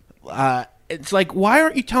 It's like, why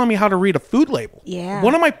aren't you telling me how to read a food label? Yeah.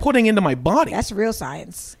 What am I putting into my body? That's real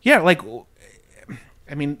science. Yeah, like,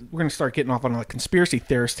 I mean, we're gonna start getting off on a conspiracy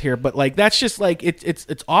theorist here, but like, that's just like it's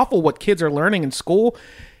awful what kids are learning in school,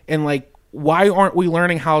 and like why aren't we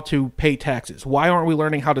learning how to pay taxes? Why aren't we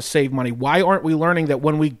learning how to save money? Why aren't we learning that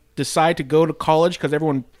when we decide to go to college, because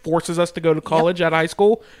everyone forces us to go to college at high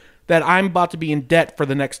school, that I'm about to be in debt for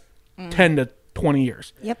the next 10 to 20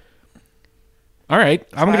 years? Yep. All right.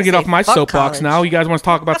 I'm going to get off my soapbox college. now. You guys want to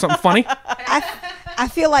talk about something funny? I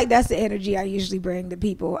feel like that's the energy I usually bring to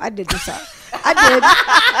people. I did this. I did.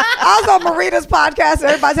 I was on Marina's podcast and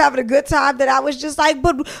everybody's having a good time. That I was just like,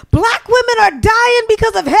 but black women are dying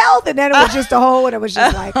because of health. And then it was just a whole, and it was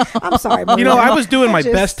just like, I'm sorry, Marina. You know, I was doing my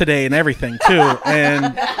best today and everything, too.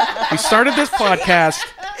 And we started this podcast.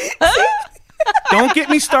 Don't get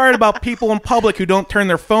me started about people in public who don't turn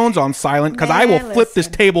their phones on silent, because I will flip this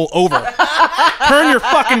table over. Turn your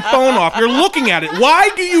fucking phone off. You're looking at it. Why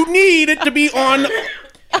do you need it to be on?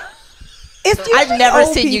 I've never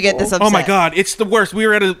seen you get this upset. Oh my God, it's the worst. We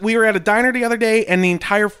were at a diner the other day, and the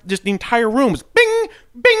entire room was bing,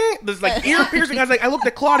 bing. There's like ear piercing. I looked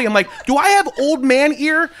at Claudia. I'm like, do I have old man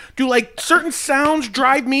ear? Do like certain sounds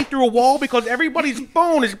drive me through a wall because everybody's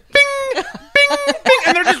phone is bing, bing, bing,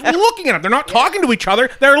 and they're just looking at them. They're not talking to each other.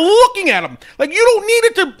 They're looking at them. Like, you don't need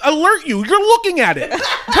it to alert you. You're looking at it.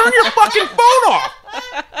 Turn your fucking phone off.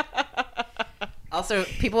 Also,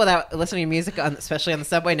 people without listening to music, especially on the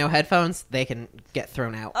subway, no headphones, they can get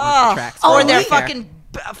thrown out on the tracks. Or They their don't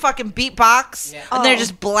care. fucking beatbox, and they're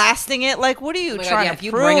just blasting it. Like, what are you Oh my God, trying yeah, to if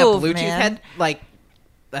you prove, bring a Bluetooth man?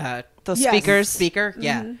 head, Those Yes. speakers.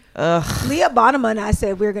 yeah. Leah Bonema and I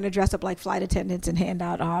said we were going to dress up like flight attendants and hand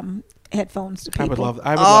out headphones to people. I would love.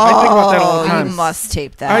 I think about that all the time. You must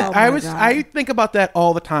tape that. I think about that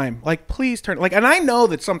all the time. Like, please turn. Like, and I know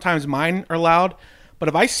that sometimes mine are loud, but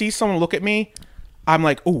if I see someone look at me, I'm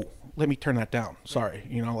like, oh, let me turn that down. Sorry,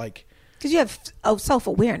 like, because you have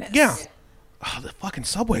self-awareness. yeah. Oh, the fucking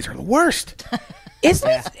subways are the worst.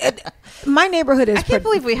 My neighborhood is. I can't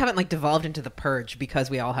believe we haven't devolved into the purge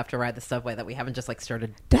because we all have to ride the subway, that we haven't just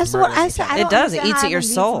started. That's what I murdering said. each I other. don't It does. It understand eats how at your I can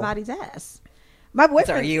beat soul. Somebody's ass. My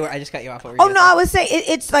boyfriend. Sorry, I just cut you off. What were you Oh gonna no, say? I would say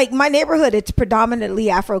it's like my neighborhood. It's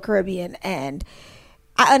predominantly Afro-Caribbean, and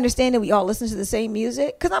I understand that we all listen to the same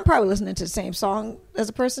music because I'm probably listening to the same song as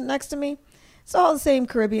the person next to me. It's all the same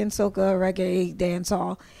Caribbean, soca, reggae,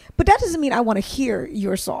 dancehall. But that doesn't mean I want to hear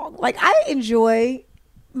your song. Like, I enjoy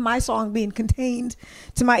my song being contained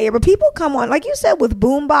to my ear. But people come on, like you said, with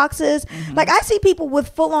boom boxes. Mm-hmm. Like, I see people with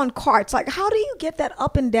full-on carts. Like, how do you get that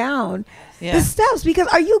up and down Yeah. the steps? Because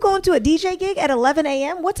are you going to a DJ gig at 11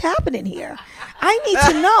 a.m.? What's happening here? I need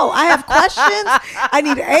to know. I have questions. I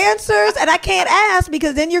need answers. And I can't ask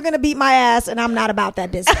because then you're going to beat my ass, and I'm not about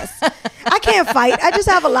that business. I can't fight. I just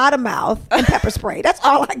have a lot of mouth and pepper spray. That's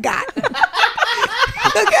all I got.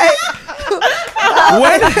 Okay?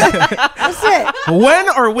 That's it. When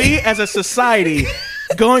are we as a society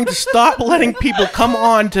going to stop letting people come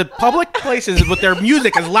on to public places with their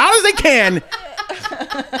music as loud as they can?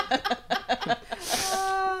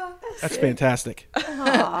 That's fantastic. Do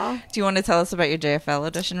you want to tell us about your JFL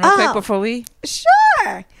audition real quick before we?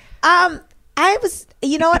 Sure. I was,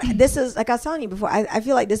 you know what? This is, like I was telling you before, I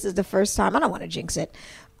feel like this is the first time. I don't want to jinx it.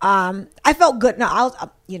 I felt good. No,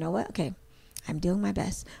 you know what? Okay. I'm doing my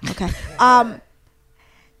best. Okay.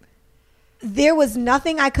 There was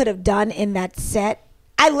nothing I could have done in that set.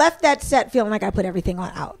 I left that set feeling like I put everything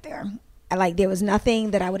out there. There was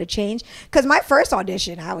nothing that I would have changed. Because my first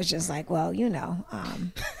audition, I was just like, well,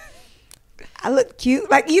 I look cute.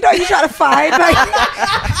 You try to find,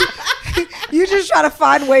 you just try to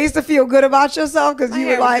find ways to feel good about yourself because you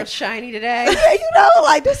were like, shiny today.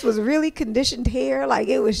 this was really conditioned hair.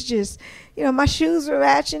 It was just, my shoes were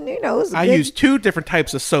matching. It was. I used 2 different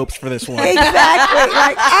types of soaps for this one. Exactly.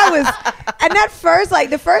 And that first,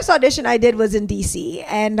 the first audition I did was in DC,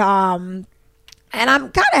 and I'm kind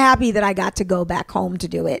of happy that I got to go back home to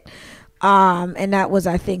do it. And that was,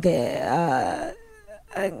 I think,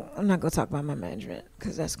 I'm not going to talk about my management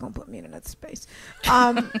because that's going to put me in another space.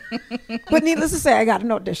 But needless to say, I got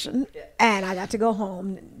an audition and I got to go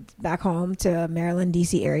back home to Maryland,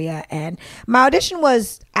 DC area. And my audition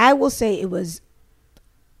was, I will say it was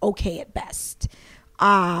okay at best.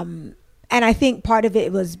 And I think part of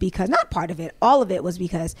it was because, not part of it, all of it was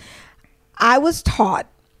because I was taught,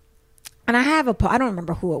 and I don't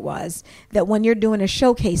remember who it was, that when you're doing a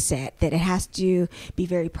showcase set, that it has to be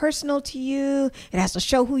very personal to you. It has to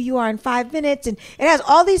show who you are in 5 minutes. And it has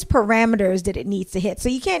all these parameters that it needs to hit. So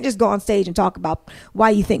you can't just go on stage and talk about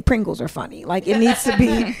why you think Pringles are funny. It needs to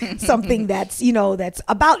be something that's, that's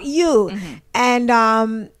about you. Mm-hmm. And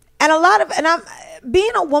I'm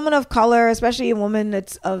being a woman of color, especially a woman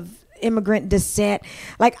that's immigrant descent.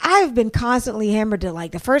 Like, I've been constantly hammered to,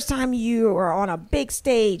 like, the first time you are on a big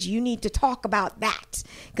stage, you need to talk about that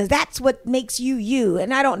because that's what makes you you.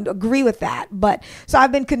 And I don't agree with that. But so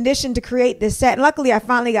I've been conditioned to create this set. And luckily, I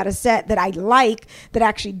finally got a set that I like that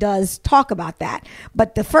actually does talk about that.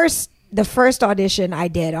 But the first audition I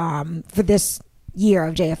did for this year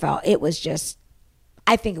of JFL, it was just,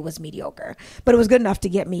 I think it was mediocre, but it was good enough to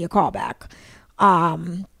get me a callback.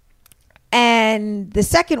 And the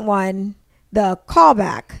second one, the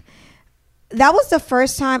callback, that was the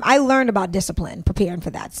first time I learned about discipline preparing for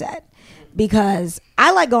that set, because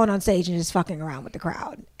I like going on stage and just fucking around with the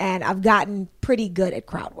crowd, and I've gotten pretty good at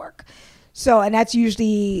crowd work. So, and that's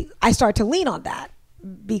usually, I start to lean on that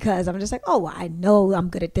because I'm just like, oh, well, I know I'm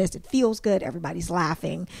good at this. It feels good. Everybody's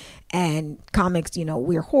laughing. And comics, you know,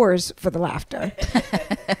 we're whores for the laughter.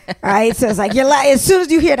 Right? So it's like, as soon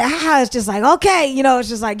as you hear the ha, it's just like, okay, you know, it's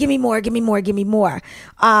just like, give me more, give me more, give me more.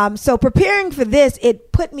 So preparing for this,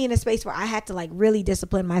 it put me in a space where I had to like really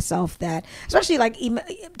discipline myself, that, especially like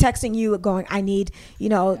texting you going, I need, you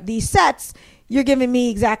know, these sets. You're giving me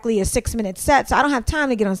exactly a 6-minute set, so I don't have time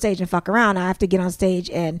to get on stage and fuck around. I have to get on stage,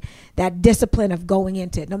 and that discipline of going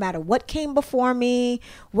into it, no matter what came before me,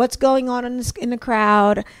 what's going on in the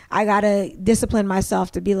crowd, I gotta discipline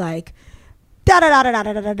myself to be like, da da da da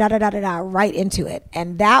da da da da da da right into it.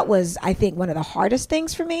 And that was, I think, one of the hardest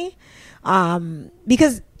things for me,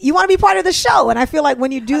 because you want to be part of the show, and I feel like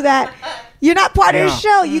when you do that, you're not part of the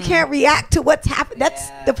show. You can't react to what's happening. That's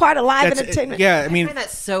the part of live entertainment. Yeah, I mean, find that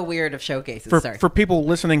so weird of showcases. For people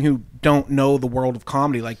listening who don't know the world of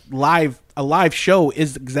comedy, like a live show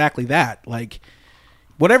is exactly that. Like,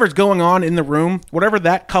 whatever's going on in the room, whatever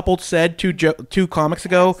that couple said two comics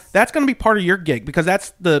ago, that's going to be part of your gig, because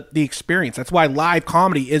that's the experience. That's why live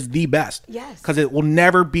comedy is the best. Yes. Because it will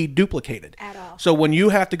never be duplicated. At all. So when you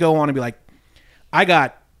have to go on and be like, I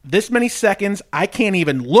got this many seconds, I can't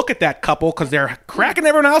even look at that couple because they're cracking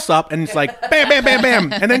everyone else up, and it's like bam, bam, bam,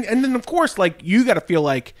 bam, and then of course, like, you got to feel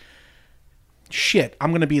like, shit,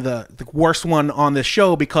 I'm gonna be the worst one on this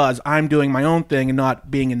show because I'm doing my own thing and not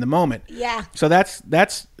being in the moment. Yeah. So that's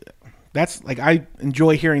like, I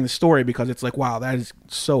enjoy hearing the story because it's like, wow, that is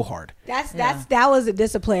so hard. That was a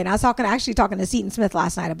discipline. I was actually talking to Seton Smith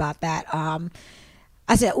last night about that.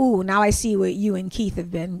 I said, ooh, now I see what you and Keith have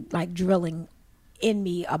been like drilling in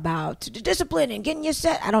me about discipline and getting your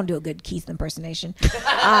set. I don't do a good Keith impersonation.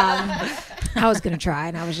 I was gonna try,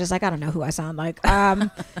 and I was just like, I don't know who I sound like.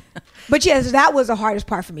 But yes, that was the hardest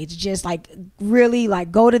part for me, to just like really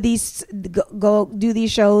like go do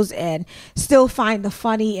these shows and still find the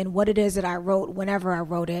funny in what it is that I wrote whenever I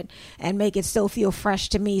wrote it, and make it still feel fresh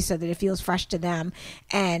to me so that it feels fresh to them,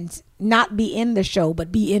 and not be in the show,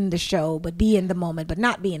 but be in the show, but be in the moment, but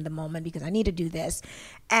not be in the moment because I need to do this.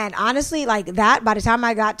 And honestly, like that, by the time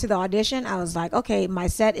I got to the audition, I was like, okay, my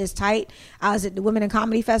set is tight. I was at the Women in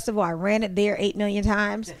Comedy Festival. I ran it there 8 million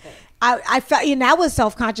times. I felt, and I was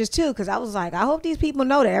self-conscious too, because I was like, I hope these people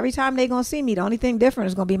know that every time they're going to see me, the only thing different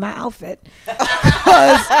is going to be my outfit.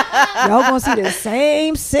 Because y'all going to see the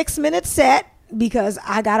same 6-minute set, because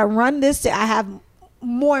I got to run this. I have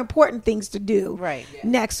more important things to do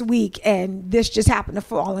next week, and this just happened to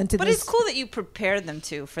fall into but this. It's cool that you prepared them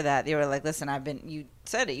too for that. They were like, listen, you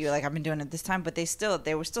said it, you're like, I've been doing it this time, but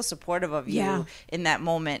they were still supportive of you in that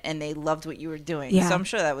moment, and they loved what you were doing. So I'm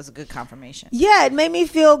sure that was a good confirmation. Yeah, it made me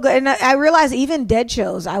feel good. And I realized even dead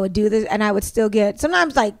shows, I would do this, and I would still get,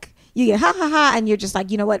 sometimes like you get ha ha ha, and you're just like,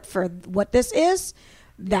 you know what, for what this is,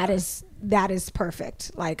 that is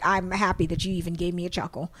perfect. Like, I'm happy that you even gave me a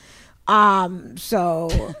chuckle.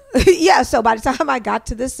 So yeah, so by the time I got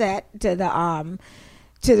to the set, to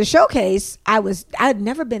the showcase, I had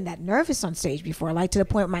never been that nervous on stage before, like to the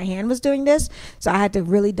point where my hand was doing this. So I had to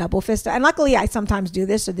really double fist it. And luckily I sometimes do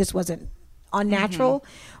this, so this wasn't unnatural,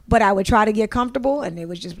 but I would try to get comfortable, and it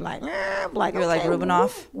was just like, you're like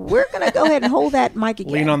Rubinoff. We're going to go ahead and hold that mic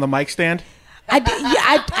again. Lean on the mic stand.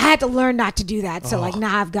 I had to learn not to do that. So like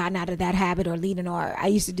now I've gotten out of that habit, or leaning, or I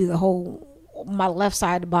used to do my left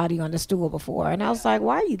side of the body on the stool before, and I was like,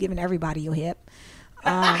 why are you giving everybody your hip?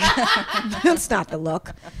 That's not the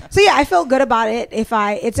look. So yeah, I feel good about it.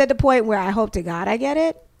 It's at the point where I hope to God I get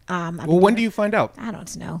it. Well, when do you find out? I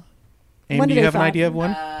don't know. Amy, do you have an idea of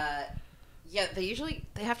when? Yeah, they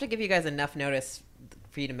have to give you guys enough notice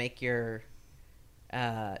for you to make your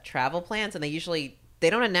travel plans, and they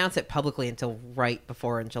don't announce it publicly until right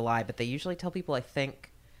before in July, but they usually tell people, I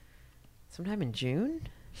think, sometime in June.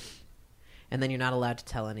 and then you're not allowed to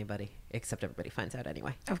tell anybody, except everybody finds out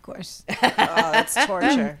anyway. Of course. Oh, that's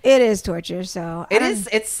torture. It is torture. So It is.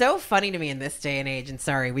 It's so funny to me in this day and age. And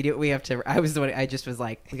sorry, we have to. I just was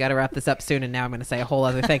like, we got to wrap this up soon. And now I'm going to say a whole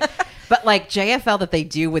other thing. But like JFL that they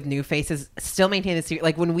do with new faces still maintain the secret.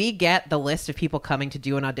 Like when we get the list of people coming to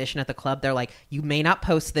do an audition at the club, they're like, you may not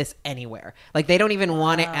post this anywhere. Like they don't even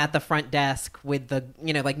want it at the front desk with the,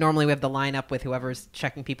 like normally we have the lineup with whoever's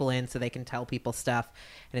checking people in so they can tell people stuff.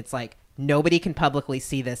 And it's like, nobody can publicly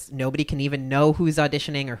see this. Nobody can even know who's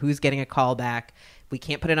auditioning or who's getting a call back. We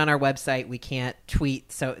can't put it on our website. We can't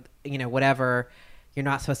tweet. So, whatever. You're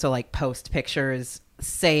not supposed to like post pictures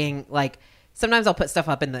saying like, sometimes I'll put stuff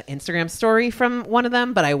up in the Instagram story from one of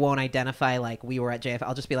them, but I won't identify like we were at JFL.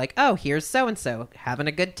 I'll just be like, oh, here's so-and-so having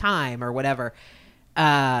a good time or whatever.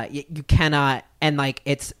 You cannot. And like,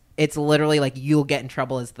 it's literally like you'll get in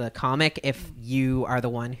trouble as the comic if you are the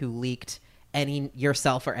one who leaked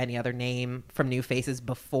yourself or any other name from New Faces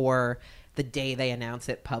before the day they announce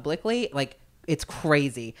it publicly. Like it's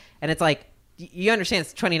crazy. And it's like, you understand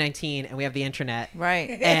it's 2019 and we have the internet. Right.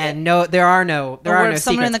 And there are no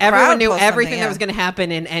secrets. Everyone knew everything that was going to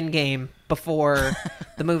happen in Endgame before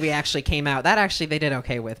the movie actually came out. That actually they did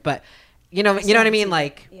okay with, but you know what I mean?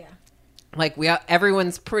 Like, yeah. Like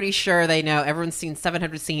everyone's pretty sure they know. Everyone's seen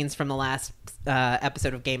 700 scenes from the last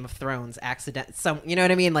episode of Game of Thrones. You know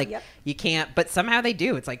what I mean? Like you can't, but somehow they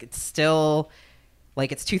do. It's like it's still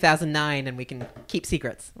like it's 2009, and we can keep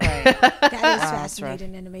secrets. Right. That is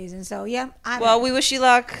fascinating and amazing. So yeah. Well, we wish you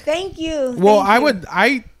luck. Thank you. Well,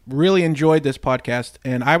 I really enjoyed this podcast,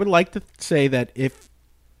 and I would like to say that if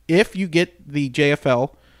you get the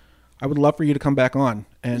JFL, I would love for you to come back on,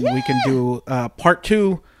 and we can do part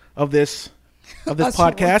 2 of this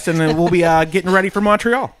podcast, and then we'll be getting ready for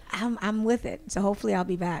Montreal. I'm with it, so hopefully I'll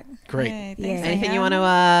be back. Great. Hey, Yeah. Anything you want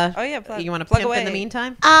to? You want to plug pimp away in the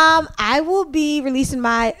meantime? I will be releasing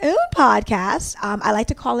my own podcast. I like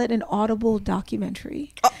to call it an audible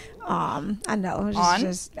documentary. I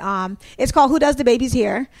know. It's called Who Does the Babies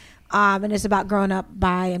Here? And it's about growing up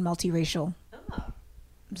bi and multiracial.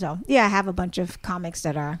 So yeah, I have a bunch of comics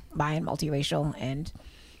that are bi and multiracial, and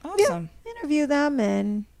awesome. Interview them,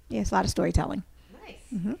 and it's a lot of storytelling. Nice.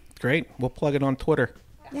 Mm-hmm. Great. We'll plug it on Twitter.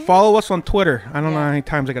 Yeah. Follow us on Twitter. I don't know how many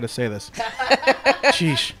times I got to say this.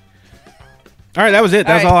 Sheesh. All right, that was it.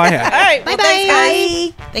 That's all I had. All right. Well,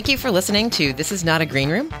 thanks, guys. Thank you for listening to This Is Not a Green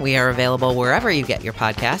Room. We are available wherever you get your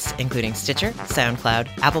podcasts, including Stitcher,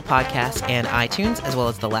 SoundCloud, Apple Podcasts, and iTunes, as well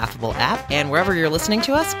as the Laughable app. And wherever you're listening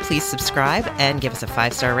to us, please subscribe and give us a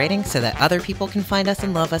 5-star rating so that other people can find us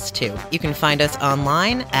and love us too. You can find us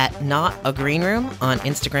online at Not a Green Room on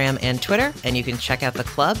Instagram and Twitter, and you can check out the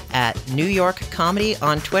club at New York Comedy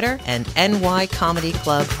on Twitter and NY Comedy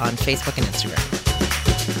Club on Facebook and Instagram.